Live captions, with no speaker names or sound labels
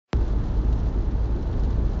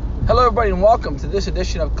Hello everybody and welcome to this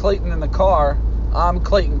edition of Clayton in the Car. I'm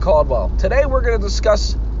Clayton Caldwell. Today we're going to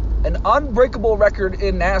discuss an unbreakable record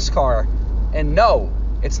in NASCAR. And no,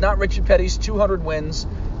 it's not Richard Petty's 200 wins.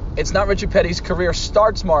 It's not Richard Petty's career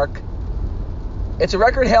starts mark. It's a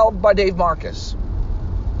record held by Dave Marcis.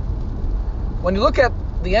 When you look at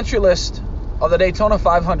the entry list of the Daytona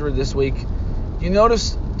 500 this week, you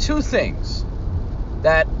notice two things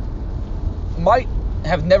that might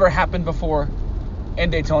have never happened before in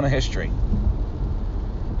Daytona history.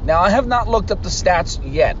 Now, I have not looked up the stats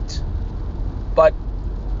yet, but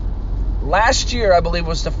last year, I believe,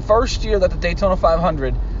 was the first year that the Daytona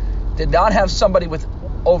 500 did not have somebody with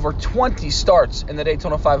over 20 starts in the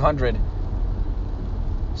Daytona 500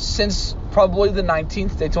 since probably the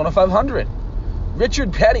 19th Daytona 500.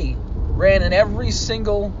 Richard Petty ran in every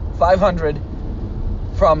single 500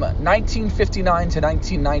 from 1959 to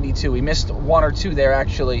 1992. He missed one or two there,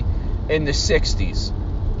 actually, in the 60s.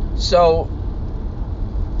 So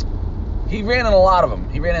he ran in a lot of them.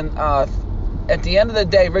 He ran in, at the end of the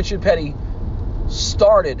day, Richard Petty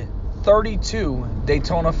started 32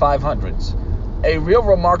 Daytona 500s. A real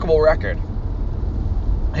remarkable record.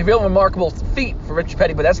 A real remarkable feat for Richard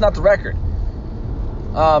Petty, but that's not the record.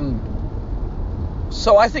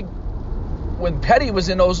 So I think when Petty was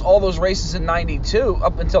in all those races in 92,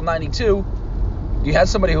 up until 92, you had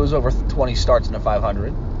somebody who was over 20 starts in the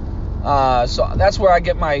 500. So that's where I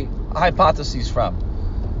get my hypotheses from.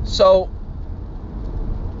 So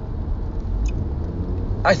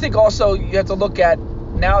I think also you have to look at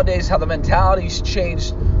nowadays how the mentality's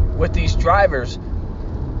changed with these drivers.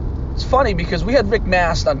 It's funny because we had Rick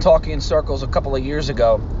Mast on Talking in Circles a couple of years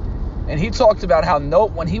ago, and he talked about how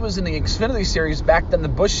when he was in the Xfinity Series, back then the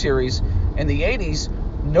Busch Series in the 80s,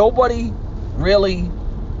 nobody really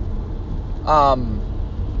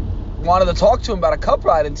wanted to talk to him about a cup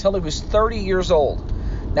ride until he was 30 years old.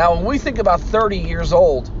 Now, when we think about 30 years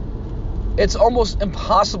old, it's almost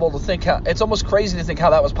impossible to think it's almost crazy to think how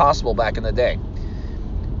that was possible back in the day.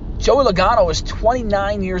 Joey Logano is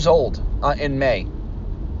 29 years old in May.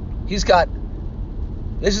 This is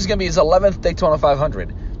going to be his 11th Daytona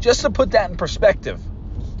 500. Just to put that in perspective,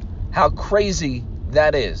 how crazy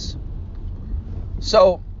that is.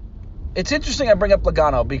 So, it's interesting I bring up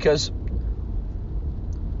Logano because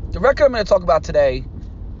the record I'm going to talk about today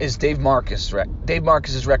is Dave Marcis'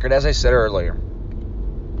 record, as I said earlier.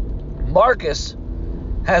 Marcis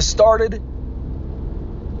has started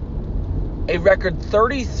a record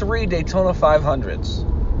 33 Daytona 500s.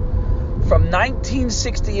 From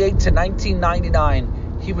 1968 to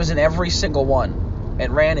 1999, he was in every single one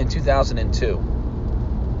and ran in 2002.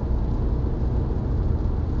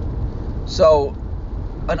 So,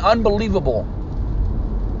 an unbelievable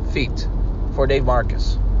feat for Dave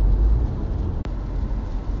Marcis.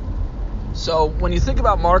 So, when you think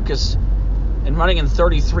about Marcis and running in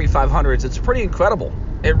 33 500s, it's pretty incredible.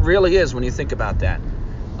 It really is when you think about that.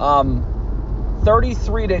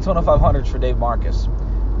 33 Daytona 500s for Dave Marcis.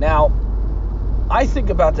 Now, I think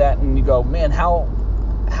about that and you go, man, how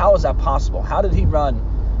is that possible? How did he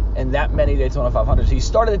run in that many Daytona 500s? He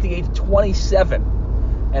started at the age of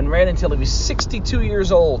 27 and ran until he was 62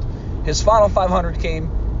 years old. His final 500 came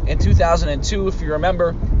in 2002. If you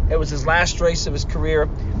remember, it was his last race of his career.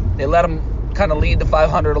 They let him kind of lead the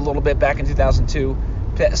 500 a little bit back in 2002.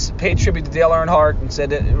 Paid tribute to Dale Earnhardt and said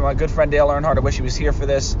that my good friend Dale Earnhardt, I wish he was here for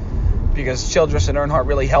this because Childress and Earnhardt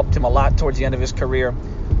really helped him a lot towards the end of his career.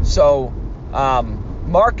 So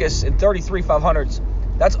Marcis in 33 500s,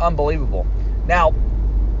 that's unbelievable. Now,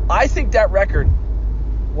 I think that record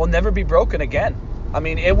will never be broken again. I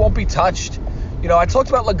mean, it won't be touched. You know, I talked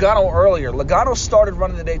about Logano earlier. Logano started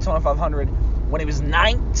running the Daytona 500 when he was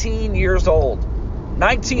 19 years old.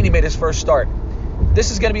 19, he made his first start.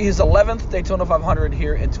 This is going to be his 11th Daytona 500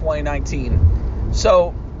 here in 2019.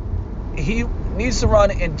 So he needs to run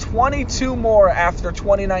in 22 more after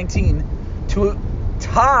 2019 to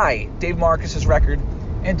tie Dave Marcis' record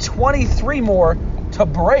and 23 more to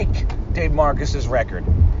break Dave Marcis' record.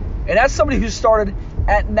 And that's somebody who started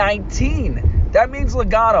at 19. That means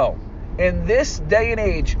Logano, in this day and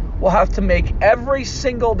age, will have to make every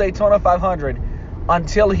single Daytona 500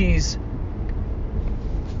 until he's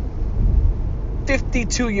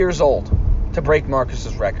 52 years old to break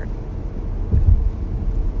Marcis' record.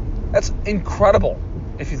 That's incredible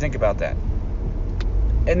if you think about that.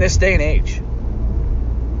 In this day and age.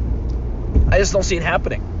 I just don't see it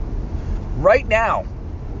happening. Right now,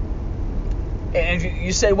 and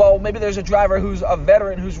you say, well, maybe there's a driver who's a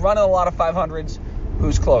veteran who's running a lot of 500s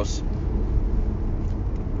who's close.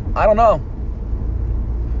 I don't know.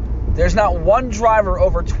 There's not one driver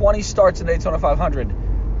over 20 starts in Daytona 500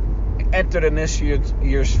 entered in this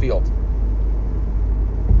year's field.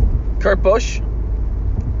 Kurt Busch,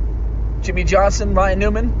 Jimmy Johnson, Ryan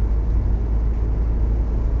Newman,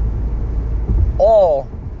 all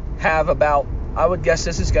have about, I would guess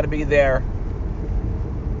this is going to be their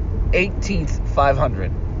 18th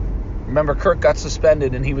 500. Remember, Kurt got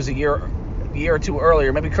suspended and he was a year or two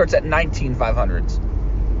earlier. Maybe Kurt's at 19 500s.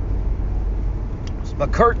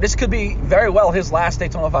 But Kurt, this could be very well his last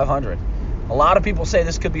Daytona 500. A lot of people say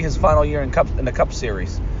this could be his final year in the Cup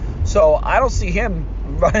Series. So I don't see him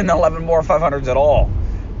running 11 more 500s at all.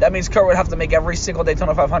 That means Kurt would have to make every single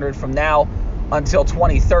Daytona 500 from now until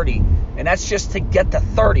 2030. And that's just to get to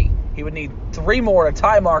 30. He would need 3 more to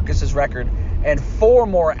tie Marcis's record and 4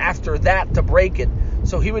 more after that to break it.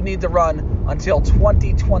 So he would need to run until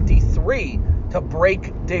 2023 to break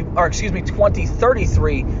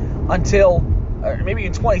 2033 until maybe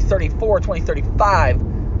in 2034,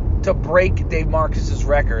 2035 to break Dave Marcis's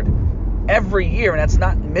record every year, and that's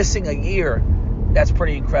not missing a year. That's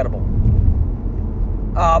pretty incredible.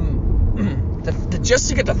 Just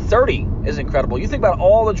to get to 30 is incredible. You think about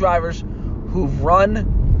all the drivers who've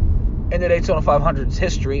run in the Daytona 500's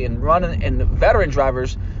history and run in veteran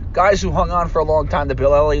drivers, guys who hung on for a long time, the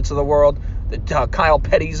Bill Elliott's of the world, the Kyle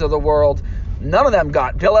Petty's of the world. None of them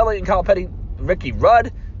got, Bill Elliott and Kyle Petty, Ricky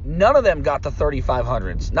Rudd, none of them got the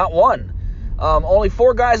 3500s. Not one. Only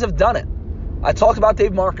 4 guys have done it. I talked about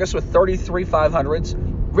Dave Marcis with 33 500s.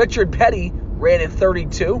 Richard Petty ran in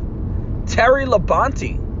 32. Terry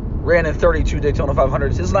Labonte ran in 32 Daytona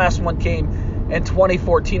 500s. His last one came in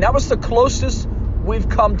 2014. That was the closest we've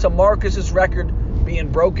come to Marcis's record being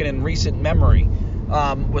broken in recent memory.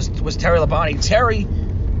 Was Terry Labonte. Terry,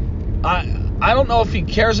 I don't know if he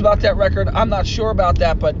cares about that record. I'm not sure about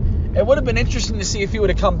that, but it would have been interesting to see if he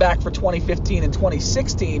would have come back for 2015 and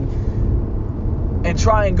 2016 and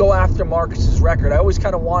try and go after Marcis's record. I always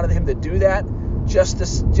kind of wanted him to do that just to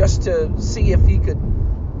see if he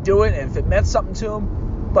could do it and if it meant something to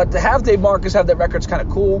him. But to have Dave Marcis have that record is kind of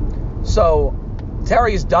cool. So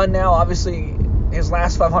Terry's done now. Obviously, his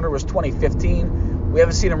last 500 was 2015. We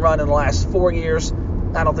haven't seen him run in the last 4 years.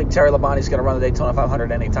 I don't think Terry Labonte's going to run the Daytona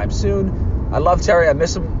 500 anytime soon. I love Terry. I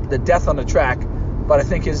miss him to death on the track, but I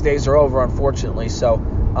think his days are over, unfortunately. So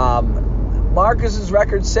Marcis's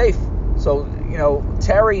record's safe. So,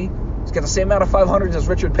 Terry's got the same amount of 500s as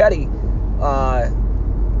Richard Petty.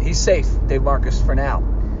 He's safe, Dave Marcis, for now.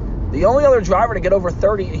 The only other driver to get over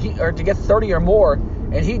 30, or to get 30 or more,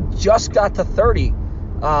 and he just got to 30,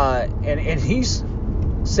 and he's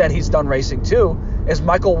said he's done racing too, is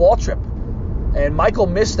Michael Waltrip. And Michael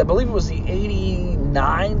missed, I believe it was the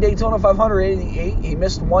 89 Daytona 500, 88. He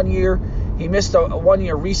missed 1 year. He missed a 1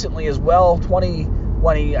 year recently as well, when he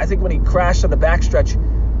crashed on the backstretch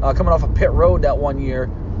coming off of pit road that 1 year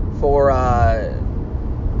for,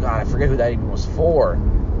 God, I forget who that even was for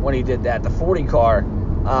when he did that, the 40 car.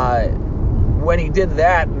 When he did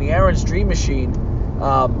that in the Aaron's Dream Machine,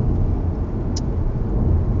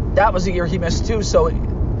 that was the year he missed too, so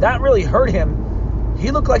that really hurt him. He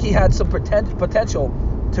looked like he had some potential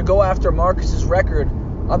to go after Marcis's record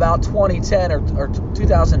about 2010 or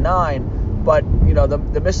 2009, but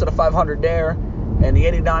the miss of the 500 there and the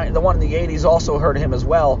 89, the one in the 80s also hurt him as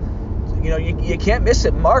well. You can't miss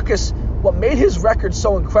it. Marcis, what made his record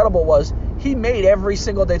so incredible was he made every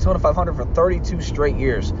single Daytona 500 for 32 straight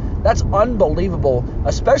years. That's unbelievable,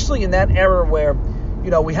 especially in that era where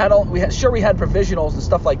we had provisionals and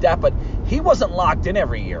stuff like that, but he wasn't locked in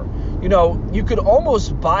every year. You could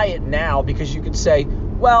almost buy it now because you could say,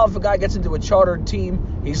 well, if a guy gets into a chartered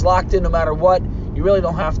team, he's locked in no matter what. You really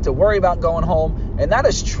don't have to worry about going home, and that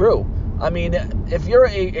is true. I mean, if you're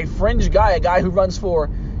a fringe guy, a guy who runs for,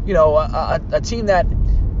 a team that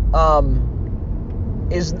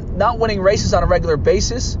is not winning races on a regular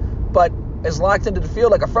basis, but is locked into the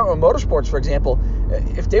field, like a Front Row Motorsports, for example,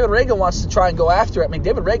 if David Reagan wants to try and go after it, I mean,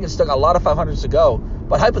 David Reagan's still got a lot of 500s to go,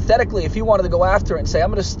 but hypothetically, if he wanted to go after it and say, I'm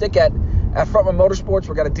going to stick at Front Row Motorsports,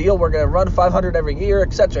 we're going to deal, we're going to run 500 every year,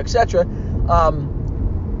 etc., etc.,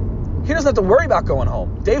 he doesn't have to worry about going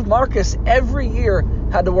home. Dave Marcis every year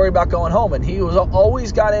had to worry about going home, and he was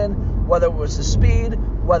always got in, whether it was the speed,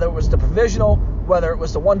 whether it was the provisional, whether it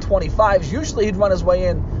was the 125s. Usually he'd run his way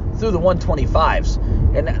in through the 125s,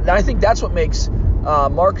 and I think that's what makes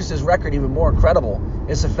Marcis's record even more incredible,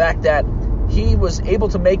 is the fact that he was able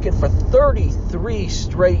to make it for 33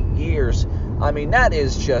 straight years. I mean, that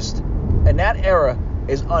is just, in that era,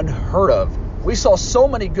 is unheard of. We saw so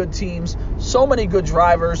many good teams, so many good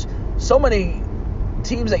drivers, so many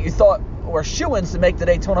teams that you thought were shoo-ins to make the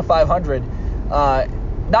Daytona 500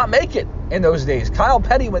 not make it in those days. Kyle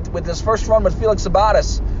Petty with his first run with Felix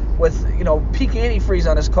Sabates with peak antifreeze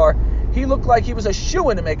on his car. He looked like he was a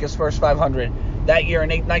shoo-in to make his first 500 that year in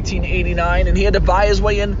 1989, and he had to buy his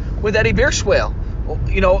way in with Eddie Bierschwale.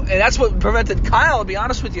 And that's what prevented Kyle, to be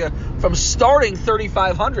honest with you, from starting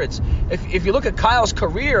 3,500s. If you look at Kyle's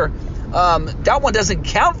career, that one doesn't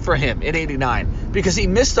count for him in 89 because he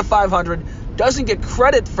missed the 500, doesn't get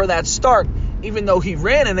credit for that start, even though he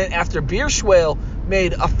ran in it after Bierschwale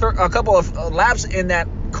made a couple of laps in that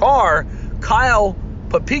car. Kyle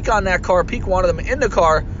put Peak on that car. Peak wanted them in the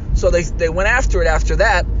car, so they went after it after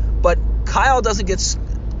that. But Kyle doesn't get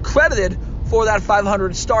credited for that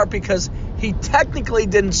 500 start because he technically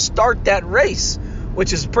didn't start that race,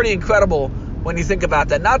 which is pretty incredible when you think about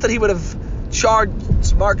that. Not that he would have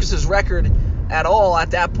charged Marcus's record at all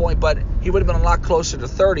at that point, but he would have been a lot closer to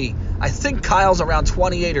 30. I think Kyle's around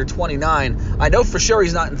 28 or 29. I know for sure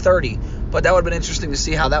he's not in 30, but that would have been interesting to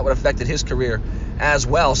see how that would have affected his career as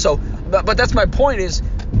well. So, but that's my point is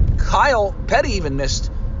Kyle Petty even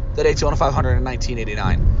missed the Daytona 500 in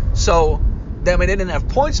 1989. So, they didn't have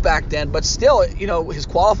points back then, but still, his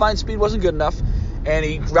qualifying speed wasn't good enough, and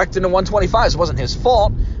he wrecked in the 125s. It wasn't his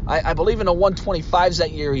fault. I believe in the 125s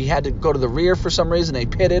that year, he had to go to the rear for some reason. They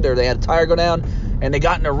pitted, or they had a tire go down, and they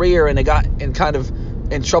got in the rear, and they got in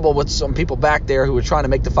trouble with some people back there who were trying to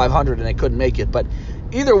make the 500, and they couldn't make it. But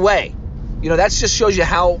either way, that just shows you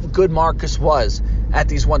how good Marcus was at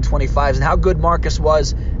these 125s and how good Marcus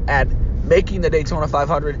was at making the Daytona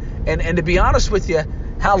 500. And to be honest with you,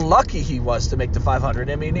 how lucky he was to make the 500.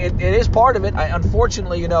 It is part of it.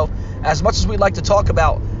 Unfortunately, as much as we'd like to talk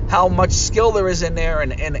about how much skill there is in there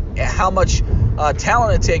and how much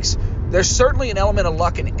talent it takes, there's certainly an element of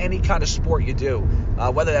luck in any kind of sport you do.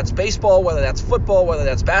 Whether that's baseball, whether that's football, whether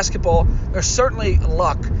that's basketball, there's certainly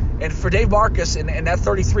luck. And for Dave Marcis in that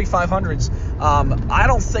 33 500s, I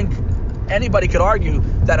don't think anybody could argue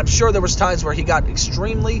that. I'm sure there was times where he got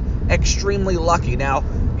extremely, extremely lucky. Now,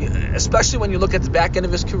 especially when you look at the back end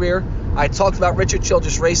of his career, I talked about Richard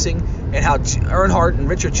Childress Racing and how Earnhardt and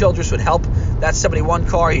Richard Childress would help that 71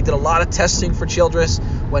 car. He did a lot of testing for Childress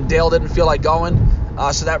when Dale didn't feel like going,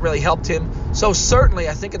 so that really helped him. So certainly,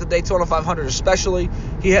 I think at the Daytona 500 especially,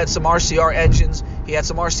 he had some RCR engines, he had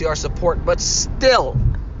some RCR support, but still,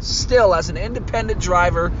 as an independent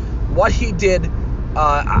driver, what he did,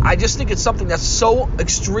 I just think it's something that's so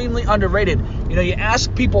extremely underrated. You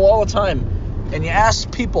ask people all the time, and you ask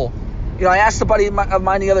people, I asked a buddy of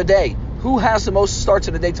mine the other day, who has the most starts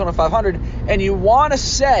in the Daytona 500, and you want to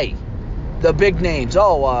say the big names.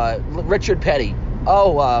 Richard Petty.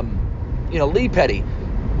 Lee Petty.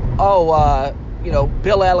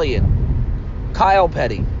 Bill Elliott. Kyle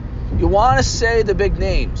Petty. You want to say the big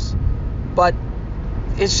names, but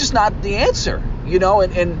it's just not the answer,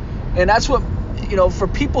 and that's what, for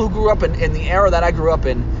people who grew up in the era that I grew up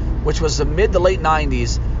in, which was the mid to late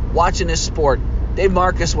 90s, watching this sport, Dave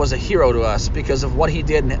Marcis was a hero to us because of what he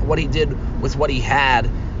did and what he did with what he had.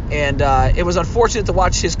 And it was unfortunate to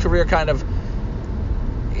watch his career kind of,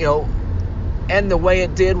 end the way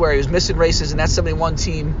it did, where he was missing races, and that 71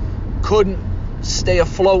 team couldn't stay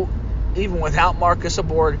afloat even without Marcis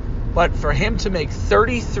aboard. But for him to make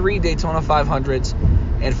 33 Daytona 500s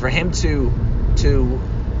and for him to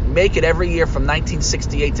make it every year from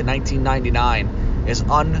 1968 to 1999 is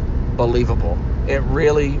unbelievable. It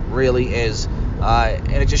really, really is.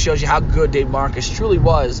 And it just shows you how good Dave Marcis truly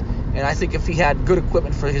was. And I think if he had good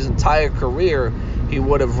equipment for his entire career, he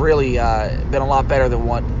would have really been a lot better than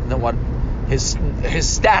what his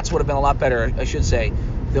stats would have been a lot better, I should say,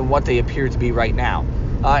 than what they appear to be right now.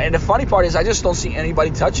 And the funny part is I just don't see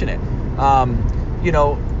anybody touching it.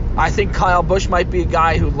 I think Kyle Busch might be a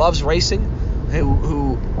guy who loves racing,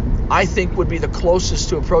 who I think would be the closest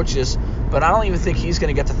to approach this, but I don't even think he's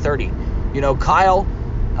going to get to 30. Kyle,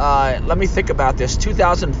 let me think about this.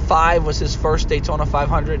 2005 was his first Daytona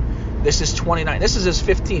 500. This is 29. This is his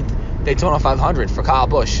 15th Daytona 500 for Kyle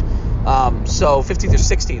Busch. So 15th or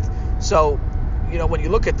 16th. So, when you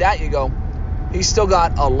look at that, you go, he's still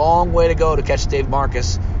got a long way to go to catch Dave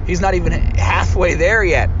Marcis. He's not even halfway there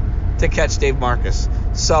yet to catch Dave Marcis.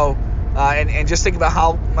 So, and just think about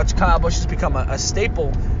how much Kyle Busch has become a staple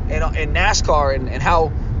in NASCAR and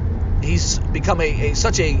how he's become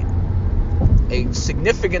such a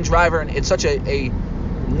significant driver, and it's such a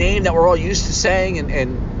name that we're all used to saying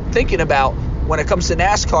and thinking about when it comes to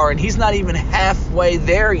NASCAR, and he's not even halfway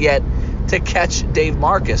there yet to catch Dave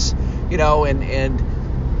Marcis. And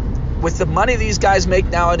with the money these guys make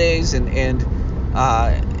nowadays and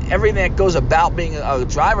everything that goes about being a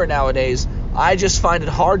driver nowadays, I just find it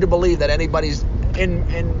hard to believe that anybody's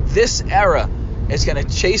in this era is going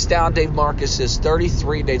to chase down Dave Marcis's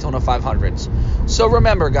 33 Daytona 500s. So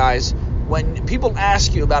remember, guys, when people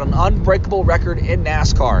ask you about an unbreakable record in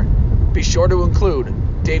NASCAR, be sure to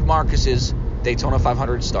include Dave Marcis's Daytona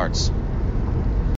 500 starts.